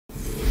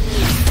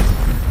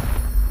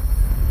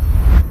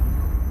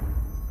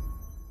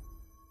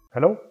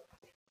Hello,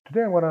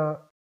 today I'm gonna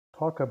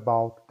talk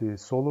about the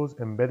Solo's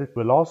embedded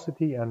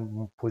velocity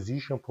and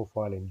position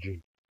profile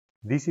engine.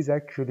 This is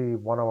actually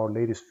one of our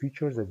latest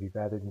features that we've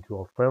added into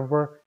our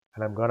firmware,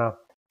 and I'm gonna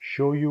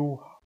show you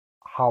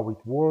how it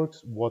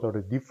works, what are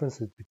the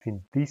differences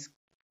between this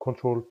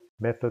control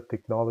method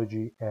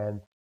technology and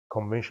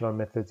conventional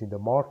methods in the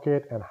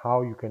market, and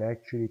how you can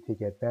actually take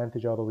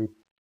advantage out of it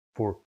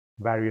for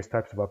various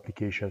types of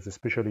applications,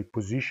 especially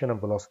position and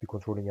velocity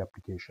controlling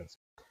applications.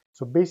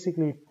 So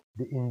basically,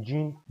 the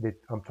engine that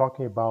I'm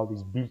talking about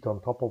is built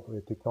on top of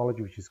a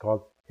technology which is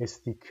called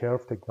ST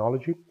curve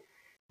technology.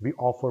 We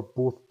offer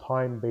both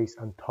time-based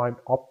and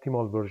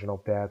time-optimal version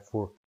of that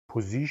for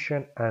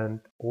position and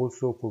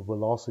also for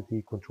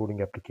velocity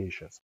controlling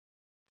applications.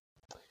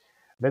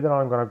 Later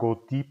on, I'm going to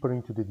go deeper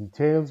into the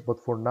details, but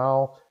for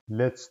now,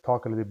 let's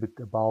talk a little bit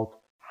about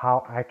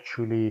how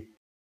actually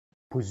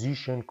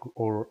position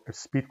or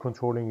speed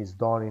controlling is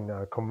done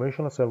in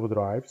conventional servo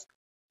drives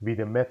with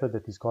a method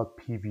that is called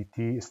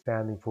PVT,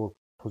 standing for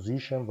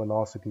position,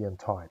 velocity, and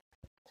time.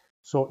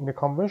 So in a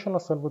conventional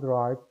servo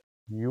drive,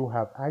 you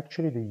have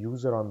actually the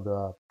user on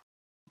the,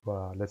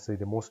 let's say,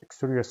 the most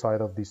exterior side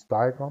of this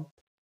diagram.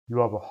 You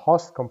have a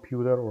host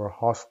computer or a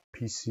host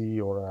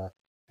PC or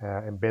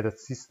a embedded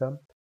system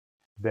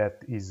that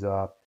is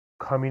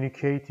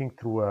communicating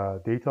through a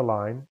data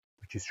line,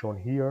 which is shown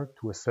here,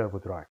 to a servo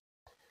drive.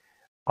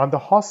 On the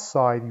host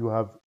side, you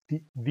have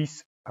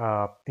this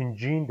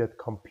engine that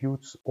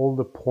computes all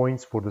the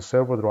points for the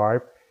servo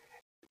drive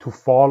to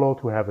follow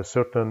to have a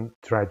certain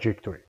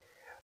trajectory,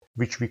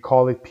 which we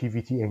call it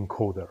PVT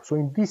encoder. So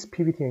in this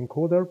PVT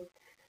encoder,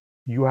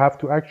 you have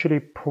to actually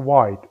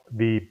provide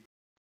the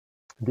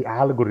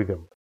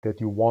algorithm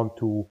that you want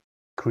to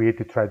create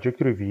the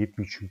trajectory with,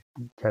 which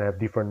can have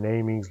different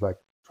namings like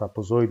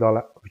trapezoidal,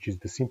 which is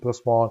the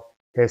simplest one,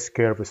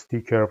 S-curve,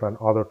 S-T-curve, and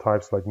other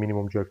types like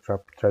minimum jerk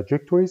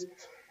trajectories.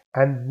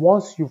 And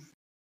once you've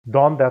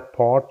done that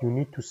part, you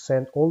need to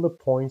send all the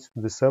points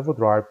to the servo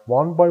drive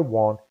one by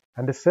one,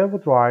 and the servo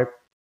drive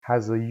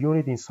has a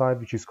unit inside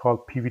which is called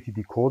PVT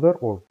decoder,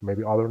 or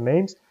maybe other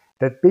names,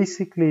 that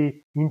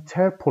basically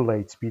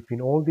interpolates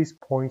between all these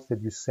points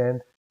that you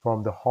send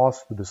from the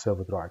host to the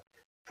servo drive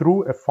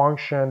through a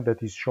function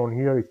that is shown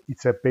here.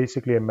 It's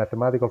basically a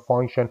mathematical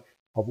function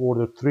of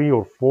order 3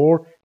 or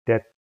 4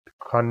 that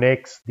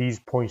connects these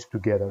points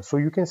together. So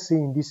you can see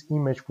in this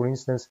image, for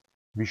instance,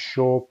 we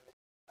show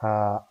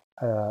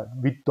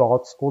with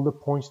dots all the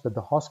points that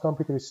the host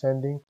computer is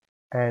sending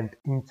and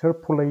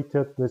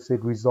interpolated, let's say,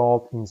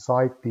 result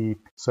inside the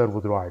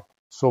servo drive.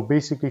 So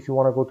basically, if you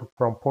want to go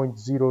from point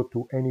 0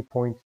 to any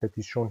point that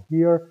is shown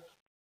here,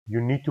 you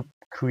need to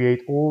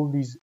create all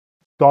these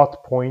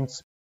dot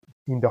points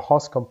in the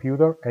host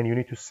computer, and you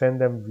need to send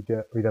them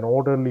with an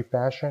orderly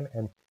fashion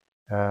and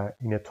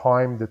in a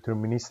time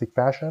deterministic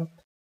fashion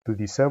to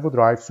the servo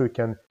drive, so it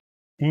can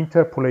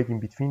interpolate in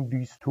between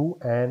these two,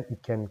 and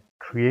it can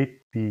create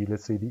the,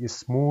 let's say, the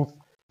smooth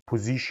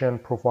position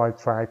profile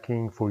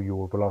tracking for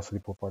your velocity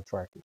profile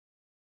tracking.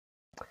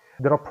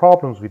 There are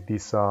problems with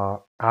this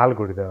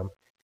algorithm.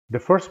 The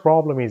first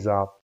problem is,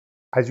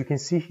 as you can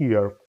see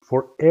here,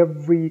 for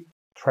every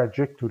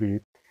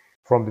trajectory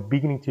from the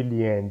beginning till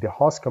the end, the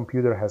host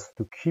computer has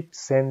to keep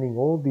sending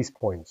all these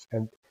points.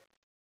 And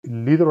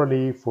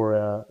literally, for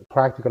a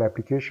practical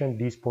application,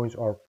 these points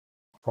are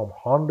from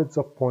hundreds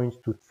of points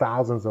to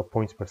thousands of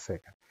points per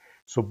second.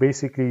 So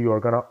basically, you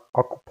are going to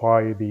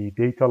occupy the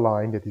data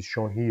line that is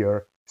shown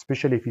here,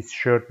 especially if it's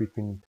shared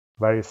between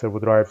various servo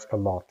drives, a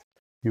lot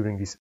during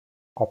this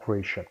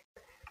operation.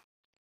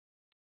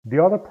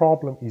 The other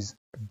problem is,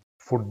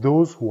 for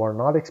those who are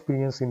not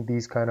experienced in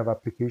these kind of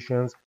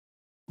applications,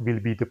 will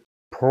be the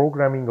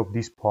programming of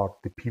this part,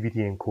 the PVT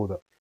encoder.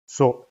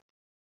 So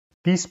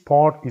this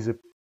part is a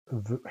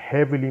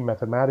heavily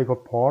mathematical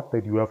part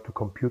that you have to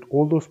compute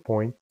all those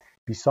points.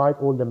 Beside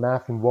all the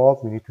math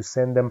involved, we need to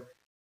send them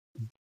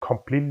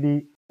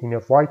completely in the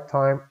right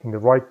time, in the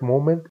right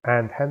moment,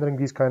 and handling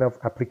these kind of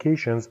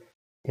applications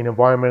in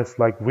environments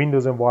like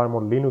Windows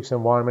environment, Linux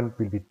environment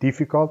will be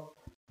difficult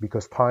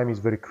because time is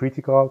very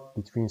critical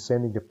between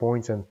sending the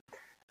points and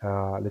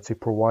let's say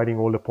providing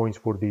all the points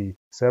for the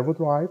servo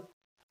drive.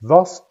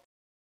 Thus,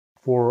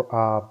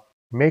 for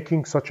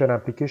making such an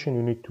application,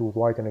 you need to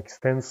write an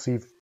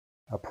extensive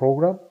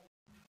program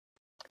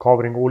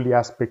covering all the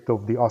aspects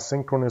of the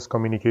asynchronous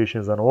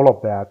communications and all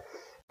of that.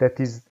 That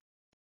is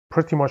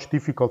pretty much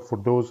difficult for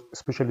those,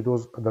 especially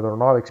those that are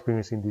not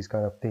experienced in these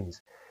kind of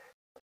things.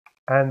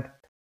 And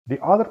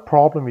the other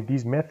problem with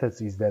these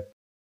methods is that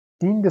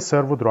in the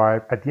servo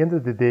drive, at the end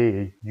of the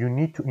day, you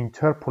need to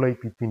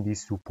interpolate between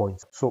these 2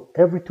 points. So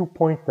every 2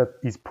 points that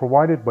is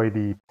provided by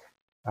the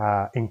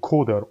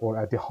encoder or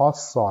at the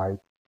host side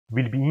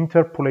will be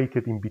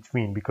interpolated in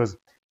between, because,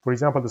 for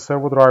example, the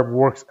servo drive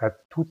works at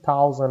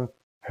 2000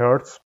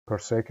 hertz per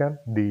second,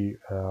 the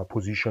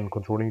position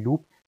controlling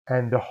loop,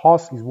 and the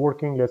host is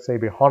working, let's say,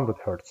 by 100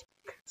 hertz.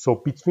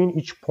 So between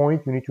each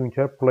point, you need to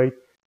interpolate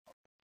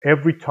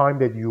every time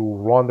that you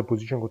run the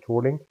position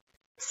controlling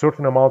a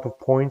certain amount of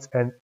points,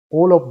 and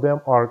all of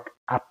them are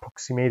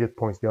approximated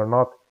points. They are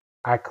not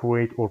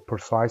accurate or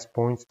precise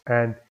points,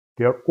 and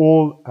they are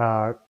all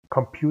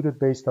computed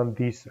based on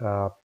this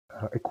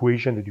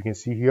equation that you can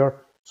see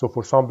here. So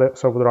for some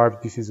servo drives,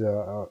 this is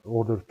a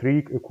order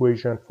 3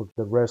 equation. For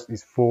the rest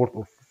is 4th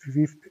or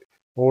 5th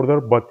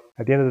order. But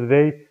at the end of the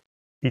day,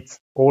 it's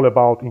all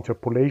about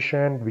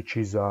interpolation, which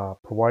is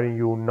providing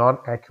you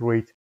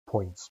non-accurate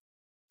points.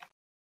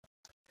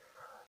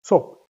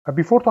 So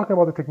before talking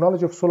about the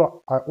technology of Solar,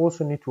 I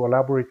also need to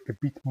elaborate a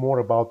bit more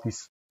about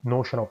this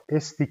notion of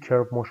ST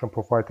curve motion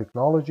profile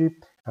technology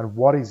and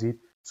what is it.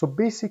 So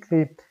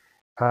basically,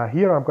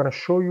 here I'm going to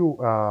show you,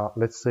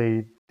 let's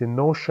say, the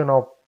notion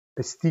of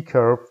ST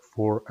curve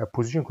for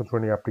position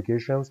controlling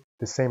applications.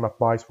 The same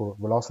applies for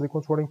velocity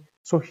controlling.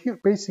 So here,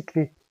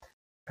 basically,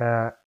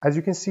 as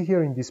you can see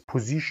here in this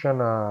position,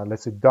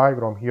 let's say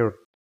diagram here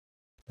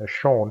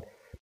shown,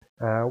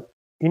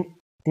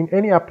 in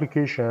any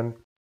application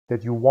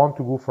that you want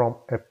to go from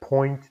a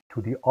point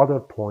to the other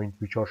point,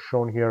 which are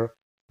shown here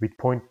with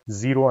point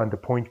 0 and the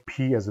point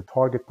P as a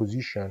target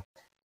position,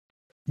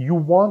 you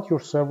want your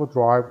servo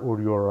drive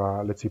or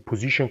your, let's say,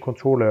 position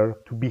controller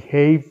to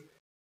behave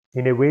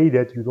in a way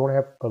that you don't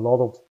have a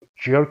lot of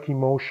jerky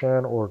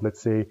motion or,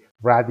 let's say,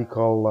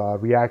 radical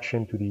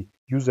reaction to the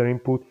user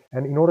input.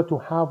 And in order to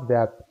have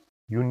that,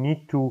 you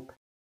need to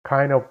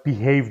kind of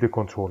behave the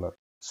controller.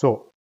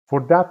 So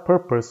for that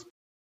purpose,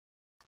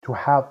 to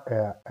have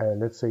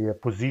let's say, a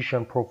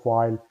position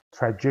profile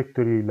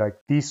trajectory like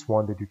this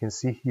one that you can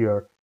see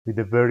here with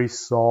a very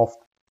soft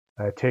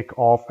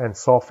takeoff and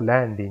soft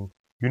landing,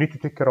 you need to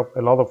take care of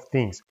a lot of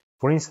things.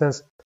 For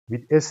instance,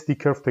 with ST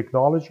curve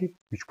technology,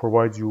 which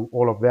provides you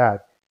all of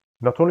that,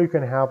 not only you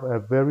can have a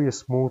very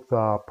smooth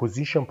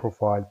position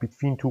profile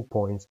between 2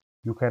 points,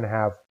 you can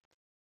have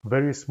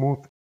very smooth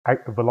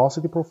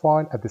velocity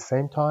profile at the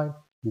same time,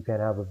 you can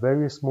have a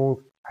very smooth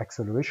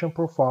acceleration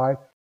profile,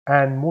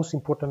 and most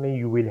importantly,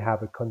 you will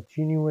have a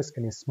continuous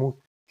and a smooth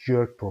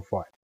jerk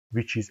profile,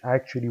 which is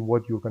actually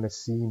what you're going to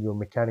see in your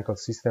mechanical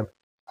system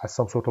as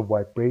some sort of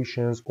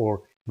vibrations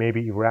or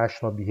maybe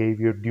irrational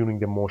behavior during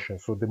the motion.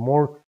 So the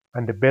more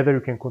and the better you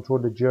can control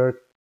the jerk,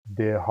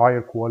 the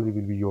higher quality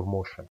will be your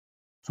motion.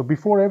 So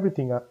before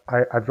everything,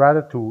 I'd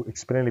rather to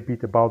explain a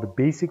bit about the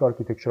basic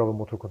architecture of a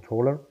motor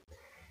controller,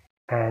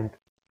 and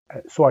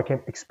so I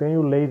can explain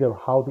you later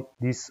how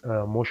this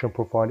motion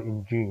profile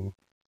engine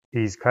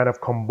is kind of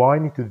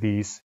combined into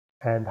this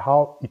and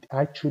how it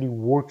actually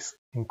works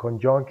in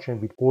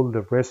conjunction with all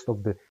the rest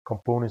of the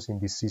components in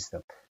this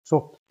system.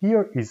 So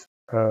here is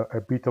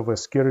a bit of a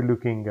scary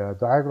looking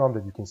diagram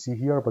that you can see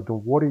here, but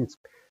don't worry, it's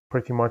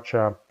pretty much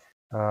a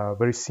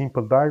very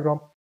simple diagram.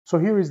 So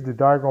here is the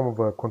diagram of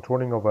a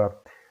controlling of a,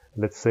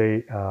 let's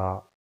say, a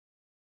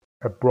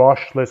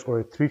brushless or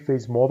a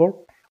 3-phase motor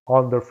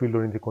under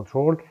field-oriented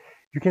control.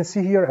 You can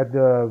see here at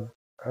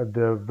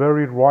the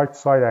very right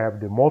side, I have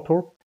the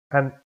motor,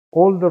 and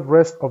all the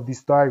rest of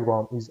this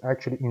diagram is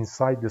actually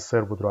inside the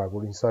servo drive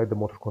or inside the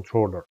motor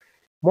controller.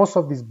 Most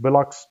of these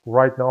blocks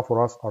right now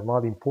for us are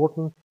not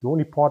important. The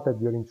only part that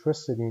we are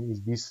interested in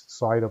is this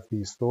side of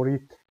the story,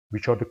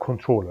 which are the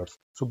controllers.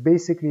 So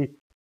basically,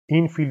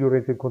 in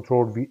field-oriented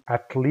control, we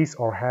at least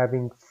are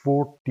having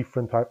 4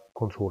 different type of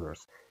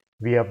controllers.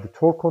 We have the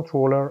torque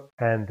controller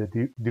and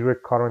the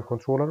direct current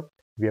controller.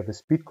 We have a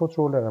speed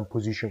controller and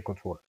position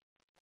controller.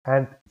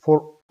 And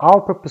for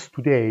our purpose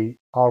today,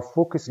 our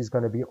focus is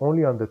going to be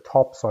only on the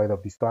top side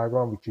of this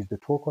diagram, which is the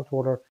torque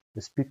controller,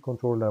 the speed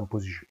controller, and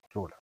position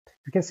controller.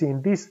 You can see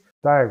in this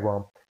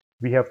diagram,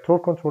 we have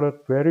torque controller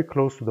very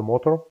close to the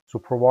motor, so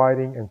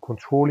providing and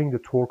controlling the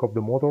torque of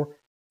the motor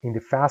in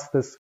the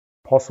fastest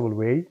possible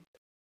way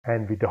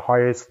and with the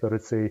highest,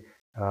 let's say,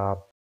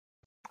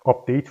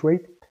 update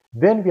rate.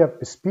 Then we have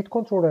a speed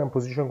controller and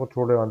position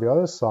controller on the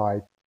other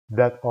side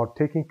that are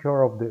taking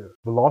care of the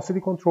velocity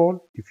control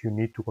if you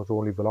need to control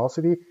only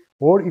velocity,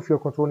 or if you're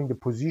controlling the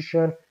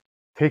position,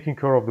 taking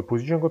care of the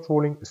position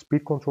controlling,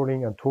 speed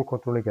controlling, and torque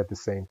controlling at the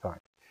same time.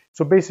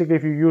 So basically,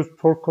 if you use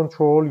torque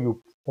control,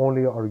 you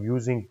only are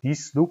using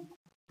this loop,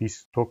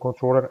 this torque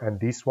controller, and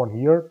this one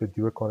here, the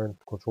direct current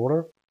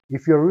controller.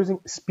 If you're using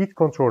speed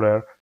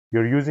controller,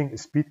 you're using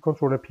speed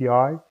controller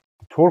PI,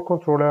 the torque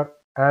controller,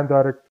 and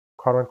direct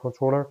current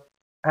controller.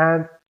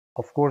 And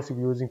of course, if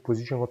you're using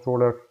position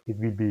controller, it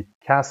will be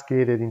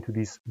cascaded into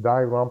this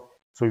diagram.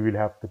 So you will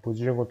have the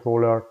position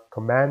controller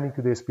commanding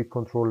to the speed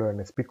controller and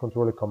the speed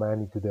controller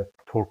commanding to the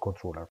torque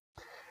controller.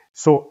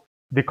 So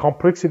the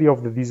complexity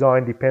of the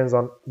design depends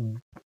on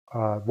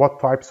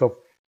what types of,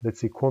 let's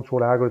say,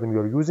 control algorithm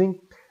you're using.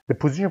 The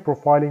position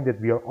profiling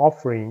that we are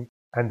offering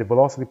and the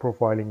velocity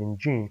profiling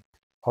engine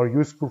are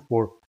useful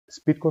for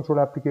speed control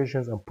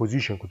applications and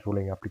position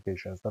controlling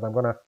applications that I'm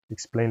going to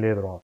explain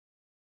later on.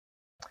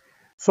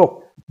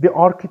 So the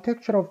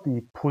architecture of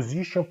the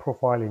position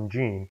profile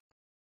engine,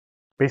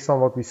 based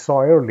on what we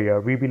saw earlier,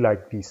 will be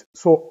like this.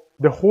 So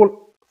the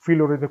whole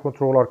field-oriented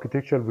control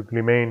architecture would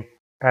remain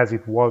as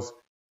it was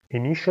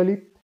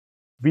initially,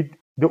 with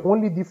the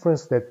only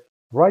difference that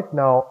right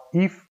now,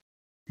 if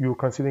you're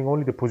considering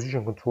only the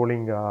position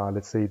controlling,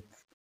 let's say,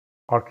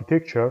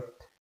 architecture,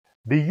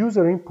 The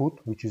user input,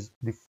 which is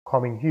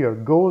coming here,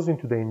 goes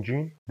into the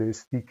engine, the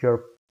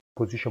sticker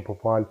position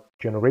profile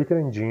generator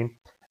engine,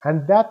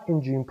 and that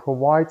engine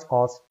provides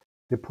us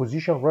the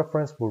position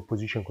reference for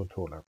position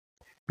controller.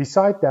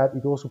 Besides that,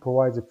 it also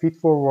provides a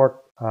feed-forward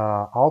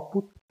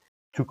output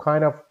to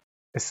kind of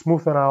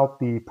smoothen out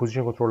the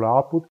position controller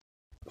output.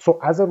 So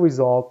as a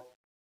result,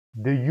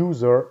 the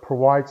user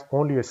provides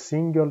only a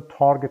single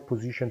target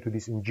position to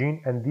this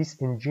engine, and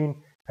this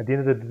engine at the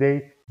end of the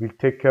day will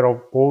take care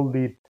of all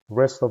the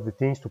rest of the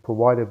things to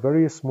provide a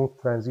very smooth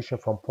transition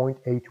from point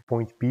A to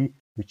point B,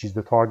 which is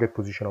the target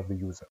position of the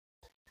user.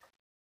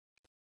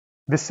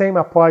 The same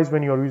applies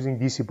when you are using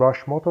DC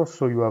brush motors.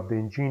 So you have the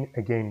engine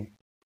again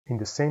in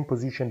the same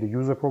position. The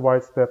user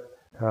provides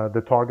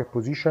the target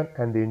position,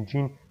 and the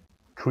engine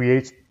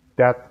creates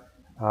that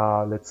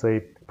let's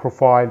say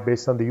profile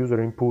based on the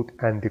user input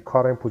and the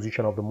current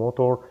position of the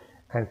motor,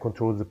 and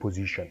controls the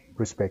position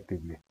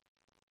respectively.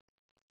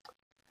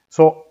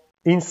 So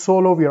in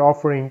Solo, we are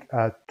offering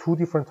two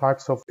different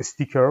types of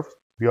SD curves.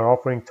 We are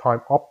offering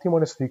time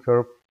optimal SD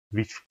curve,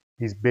 which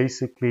is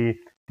basically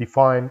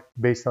defined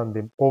based on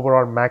the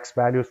overall max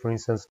values. For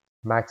instance,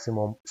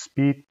 maximum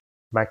speed,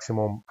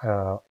 maximum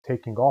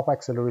taking off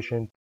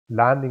acceleration,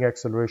 landing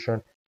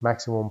acceleration,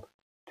 maximum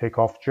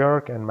takeoff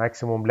jerk, and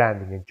maximum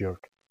landing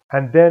jerk.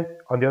 And then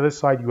on the other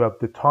side, you have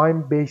the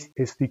time-based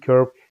SD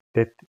curve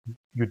that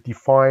you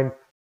define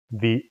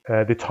the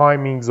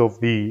timings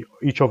of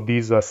each of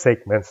these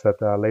segments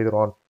that later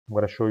on I'm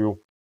going to show you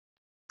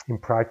in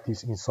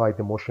practice inside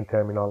the motion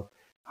terminal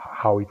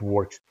how it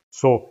works.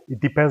 So it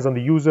depends on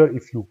the user.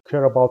 If you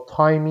care about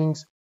timings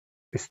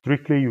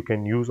strictly, you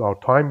can use our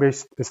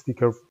time-based SD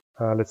curve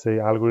let's say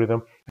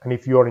algorithm. And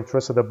if you are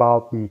interested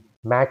about the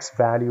max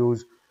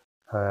values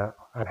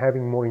and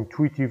having more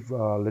intuitive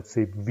let's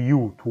say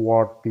view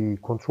toward the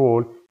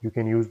control, you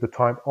can use the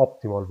time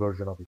optimal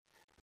version of it.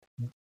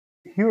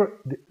 Here,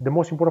 the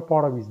most important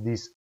part of it is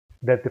this,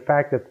 that the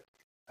fact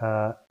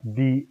that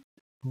the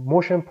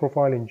motion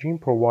profile engine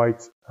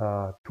provides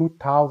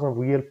 2000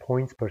 real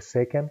points per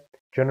second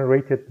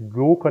generated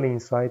locally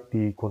inside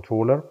the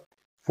controller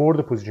for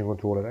the position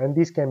controller, and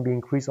this can be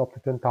increased up to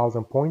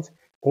 10,000 points.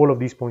 All of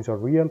these points are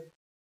real,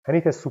 and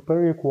it has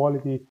superior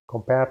quality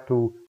compared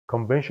to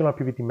conventional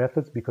PVT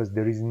methods because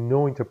there is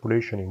no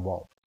interpolation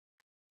involved.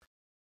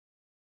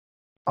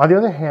 On the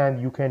other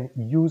hand, you can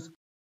use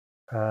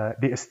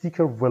the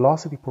sticker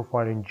velocity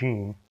profile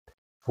engine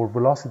for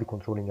velocity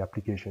controlling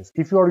applications.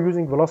 If you are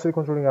using velocity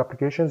controlling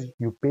applications,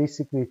 you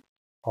basically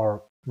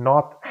are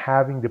not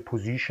having the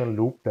position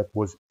loop that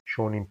was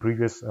shown in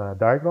previous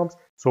diagrams.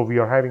 So we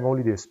are having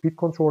only the speed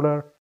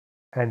controller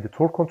and the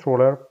torque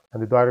controller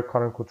and the direct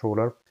current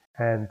controller,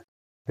 and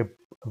the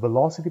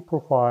velocity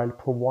profile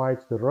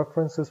provides the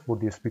references for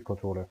the speed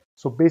controller.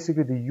 So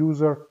basically the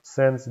user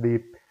sends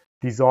the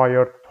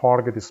desired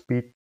target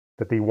speed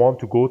that they want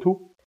to go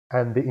to,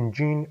 and the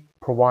engine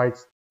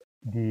provides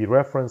the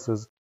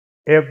references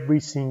every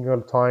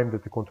single time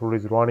that the controller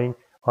is running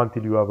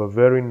until you have a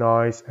very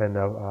nice and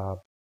a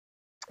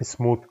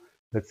smooth,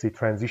 let's say,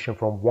 transition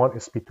from one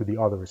speed to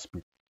the other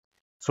speed.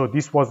 So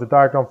this was the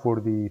diagram for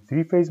the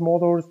three-phase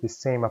motors. The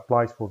same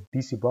applies for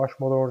DC brush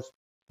motors.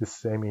 The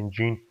same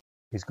engine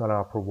is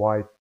gonna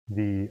provide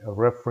the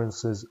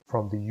references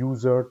from the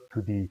user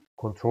to the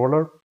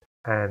controller,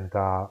 and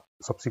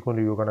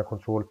subsequently you're gonna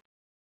control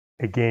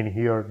again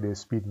here the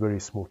speed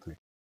very smoothly.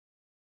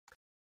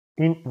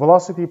 In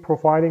velocity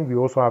profiling, we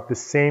also have the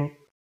same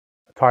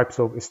types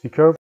of SD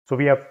curves. So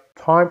we have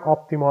time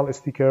optimal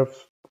SD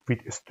curves with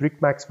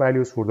strict max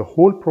values for the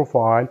whole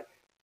profile,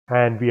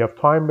 and we have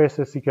time-based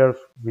SD curves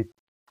with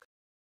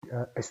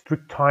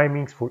strict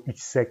timings for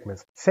each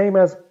segment. Same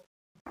as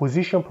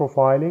position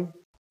profiling.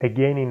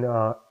 Again,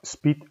 in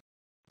speed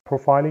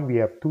profiling, we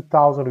have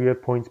 2000 real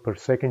points per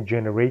second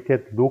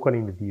generated locally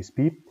in the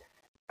DSP,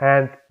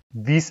 and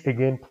this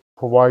again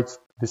provides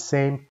the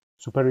same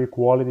superior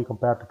quality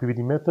compared to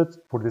PVT methods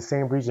for the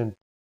same reason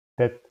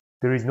that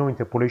there is no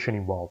interpolation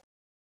involved.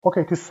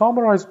 Okay, to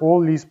summarize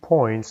all these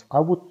points, I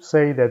would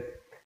say that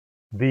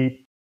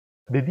the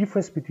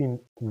difference between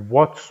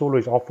what Solo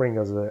is offering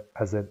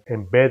as an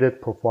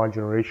embedded profile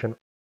generation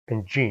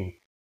engine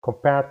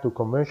compared to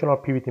conventional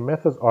PVT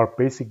methods are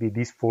basically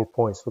these 4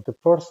 points. So the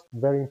first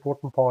very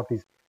important part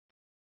is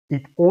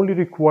it only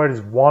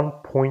requires 1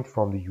 point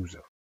from the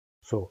user.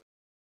 So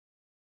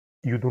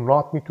you do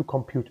not need to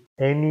compute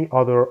any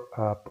other,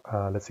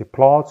 let's say,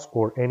 plots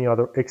or any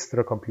other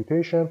extra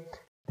computation.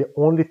 The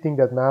only thing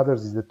that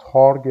matters is the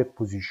target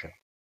position.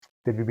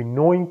 There will be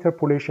no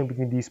interpolation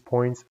between these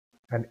points,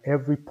 and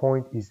every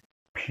point is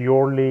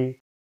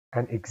purely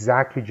and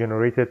exactly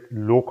generated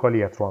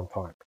locally at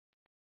runtime.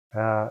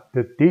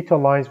 The data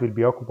lines will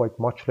be occupied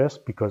much less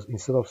because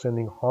instead of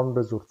sending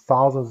hundreds or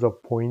thousands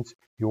of points,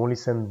 you only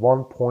send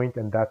 1 point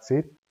and that's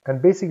it.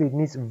 And basically it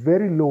needs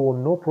very low or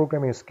no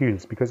programming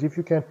skills, because if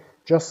you can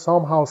just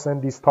somehow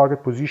send this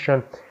target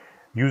position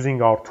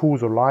using our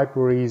tools or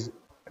libraries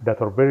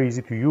that are very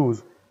easy to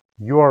use,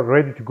 you are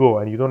ready to go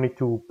and you don't need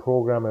to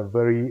program a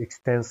very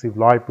extensive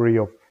library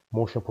of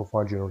motion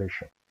profile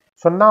generation.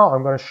 So now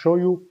I'm going to show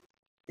you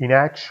in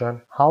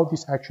action how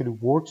this actually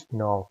works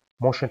in our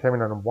Motion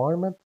Terminal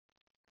environment.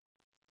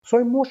 So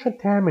in Motion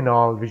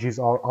Terminal, which is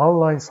our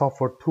online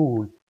software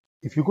tool,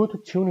 if you go to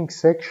tuning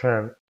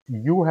section,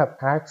 you have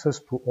access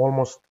to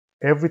almost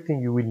everything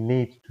you will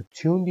need to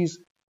tune these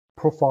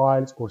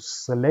profiles or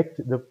select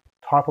the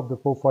type of the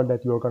profile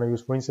that you're going to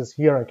use. For instance,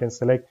 here I can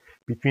select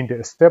between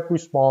the step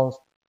response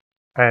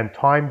and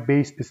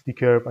time-based SD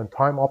curve and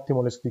time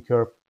optimal SD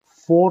curve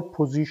for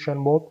position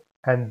mode.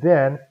 And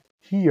then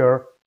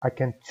here I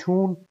can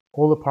tune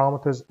all the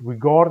parameters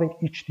regarding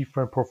each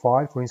different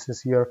profile. For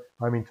instance, here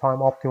I'm in time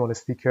optimal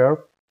SD curve.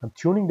 I'm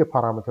tuning the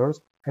parameters,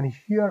 and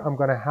here I'm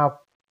going to have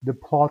the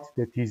plot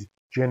that is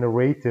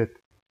generated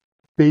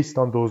based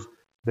on those,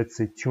 let's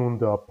say,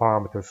 tuned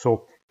parameters.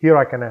 So here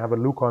I can have a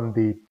look on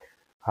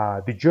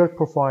the jerk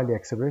profile, the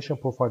acceleration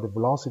profile, the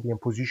velocity and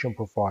position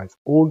profiles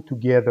all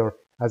together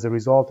as a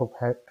result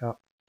of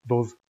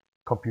those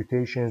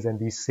computations and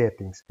these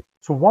settings.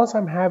 So once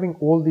I'm having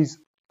all these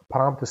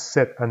parameters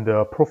set and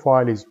the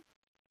profile is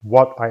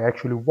what I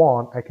actually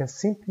want, I can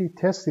simply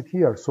test it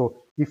here. So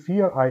if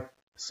here I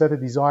set a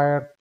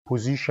desired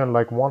position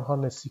like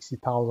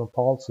 160,000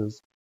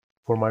 pulses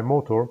for my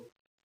motor,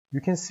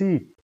 you can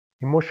see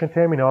in Motion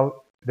Terminal,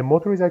 the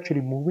motor is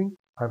actually moving.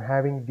 I'm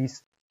having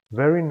this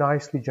very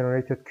nicely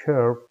generated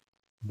curve,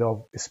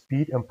 the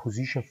speed and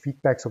position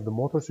feedbacks of the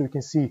motor. So you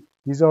can see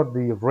these are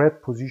the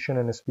red position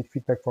and speed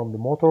feedback from the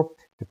motor.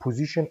 The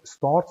position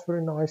starts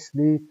very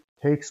nicely,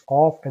 takes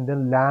off, and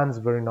then lands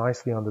very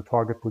nicely on the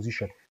target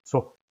position.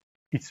 So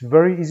it's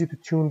very easy to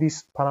tune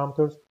these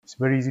parameters. It's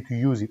very easy to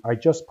use it. I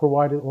just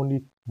provided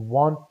only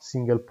one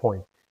single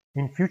point.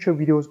 In future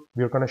videos,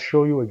 we are going to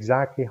show you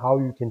exactly how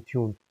you can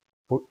tune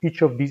for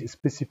each of these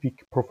specific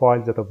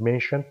profiles that I've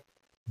mentioned,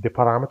 the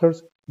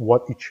parameters,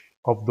 what each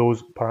of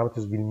those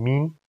parameters will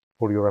mean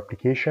for your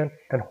application,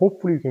 and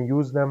hopefully you can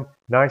use them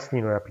nicely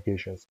in your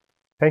applications.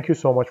 Thank you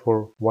so much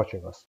for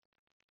watching us.